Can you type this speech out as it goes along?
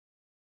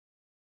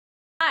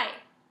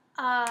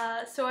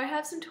So I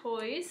have some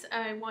toys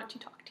I want to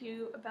talk to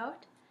you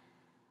about.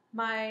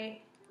 My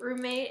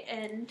roommate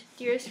and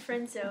dearest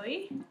friend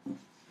Zoe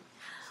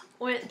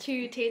went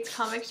to Tate's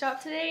comic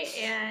shop today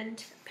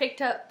and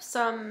picked up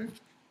some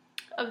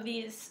of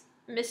these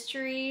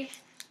mystery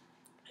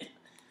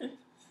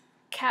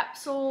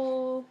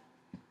capsule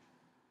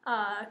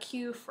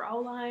Q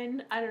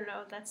Fraulein. I don't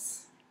know,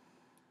 that's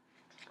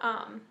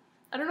I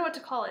don't know what to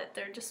call it.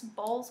 They're just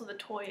balls with a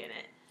toy in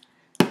it.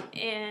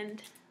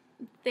 And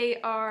they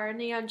are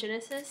Neon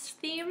Genesis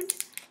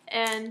themed,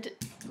 and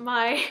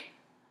my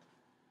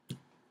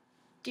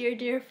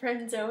dear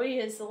friend Zoe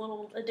is a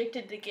little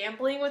addicted to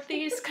gambling with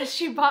these because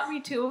she bought me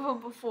 2 of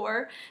them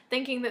before,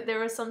 thinking that there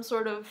was some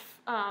sort of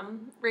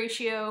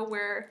ratio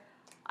where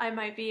I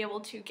might be able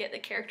to get the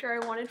character I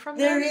wanted from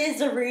them. There is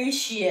a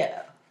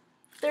ratio.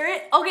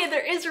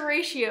 There is a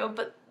ratio,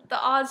 but the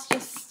odds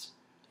just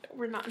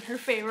were not in her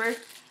favor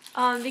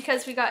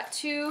because we got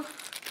 2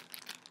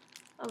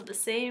 of the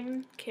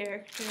same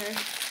character,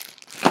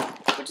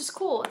 which is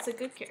cool. It's a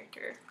good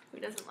character. Who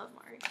doesn't love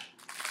Mari?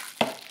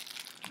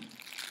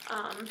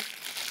 I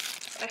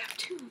have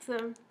 2 of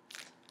them.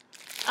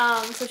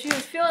 So she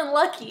was feeling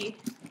lucky,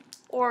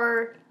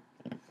 or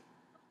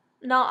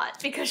not,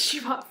 because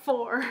she bought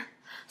 4.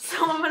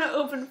 So I'm gonna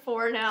open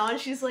 4 now, and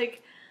she's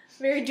like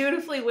very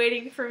dutifully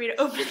waiting for me to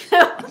open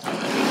them.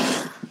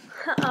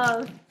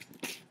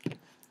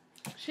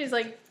 She's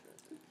like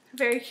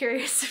very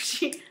curious if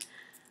she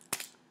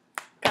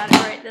got it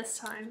right this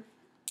time.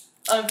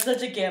 I'm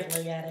such a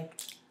gambling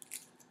addict.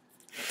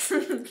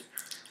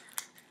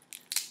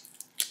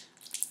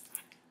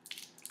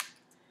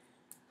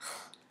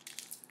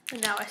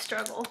 And now I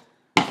struggle.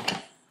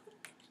 And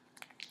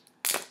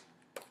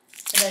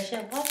I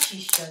shall watch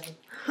you struggle.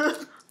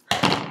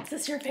 Is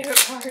this your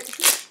favorite part?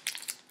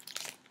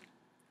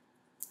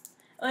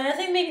 Oh, and I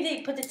think maybe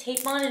they put the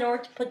tape on in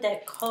order to put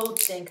that code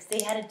thing, because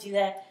they had to do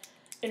that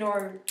in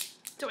order...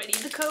 Do I need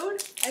the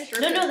code?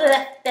 No,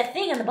 that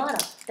thing on the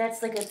bottom.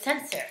 That's like a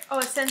sensor. Oh,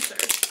 a sensor.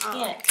 Oh.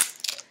 Yeah.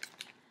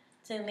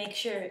 To make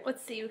sure...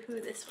 Let's see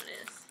who this one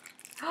is.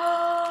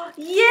 Oh,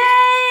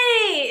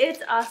 yay!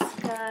 It's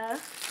Asuka.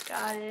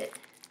 Got it.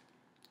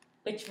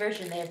 Which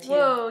version they have 2?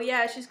 Whoa,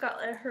 yeah, she's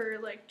got her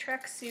like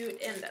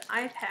tracksuit and an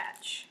eye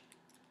patch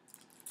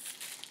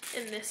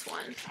in this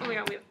one. Oh my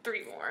god, we have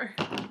 3 more.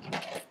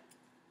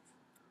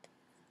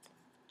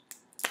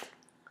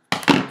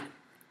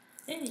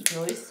 And you can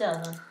always sell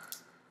them.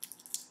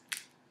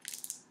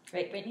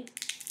 Right, Brittany?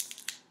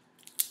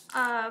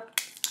 Or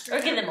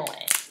give them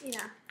away.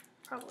 Yeah,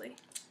 probably.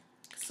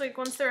 It's like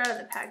once they're out of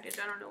the package,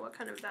 I don't know what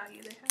kind of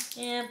value they have.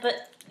 Yeah,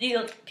 but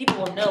people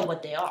will know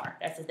what they are.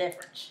 That's the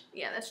difference.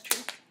 Yeah, that's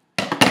true.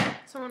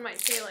 Someone might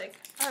say like,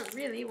 I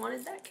really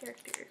wanted that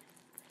character.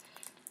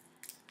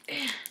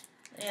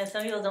 Yeah,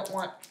 some people don't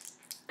want,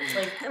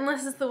 like...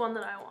 Unless it's the one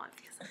that I want,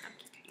 because I'm not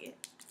keeping it.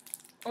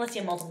 Unless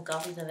you have multiple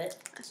copies of it.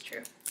 That's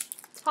true.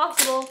 It's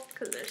possible,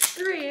 because there's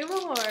 3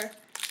 more.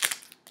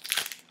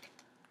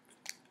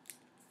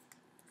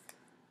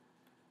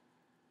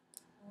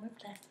 More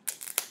plastic.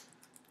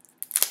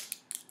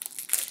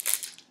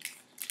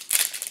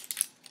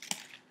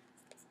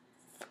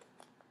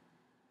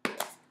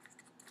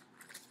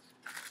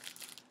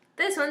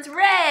 This one's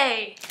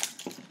Ray!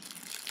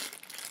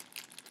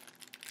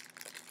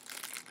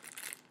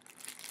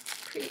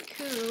 Pretty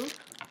cool.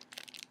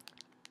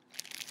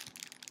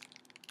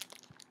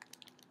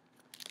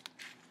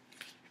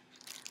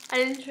 I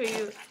didn't show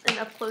you an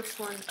up-close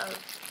one of...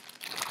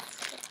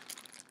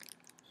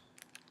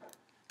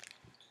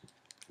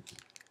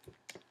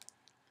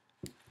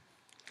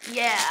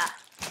 Yeah!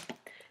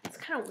 It's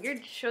kind of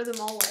weird to show them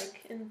all,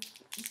 like, in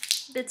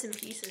bits and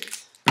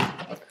pieces.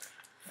 I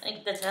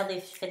think that's how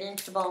they fit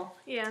into the ball.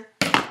 Yeah.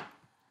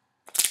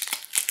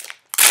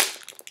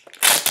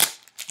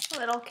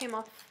 Well, it all came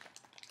off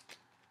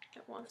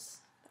at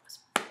once. That was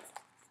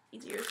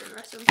easier than the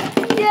rest of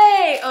them.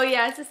 Yay! Oh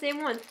yeah, it's the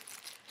same one.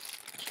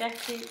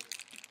 Tracksuit.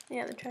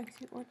 Yeah, the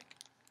tracksuit one.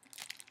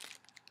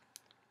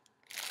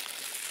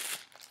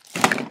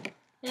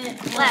 Yeah.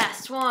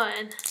 Last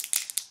one.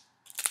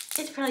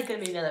 It's probably going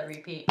to be another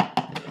repeat.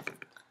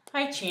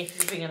 High chance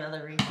of being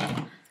another repeat.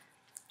 I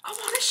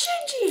want a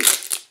Shinji!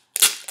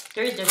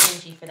 There is no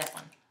Shinji for that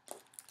one.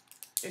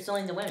 There's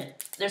only the women.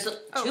 There's 2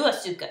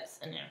 Asukas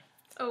in there.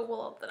 Oh,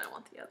 well, then I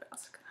want the other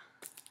Asuka.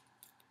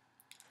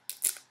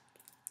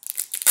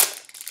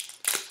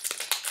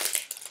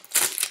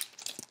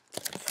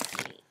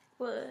 Let's see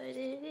what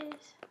it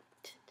is.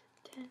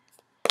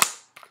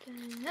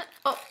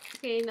 Oh,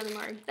 okay, another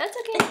Mari. That's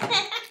okay.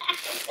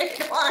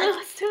 Third one. No,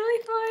 it's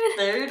totally fine.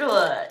 3rd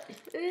one.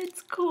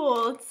 It's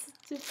cool. It's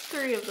just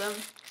 3 of them.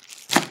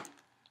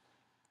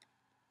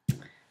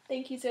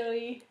 Thank you,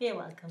 Zoe. You're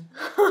welcome.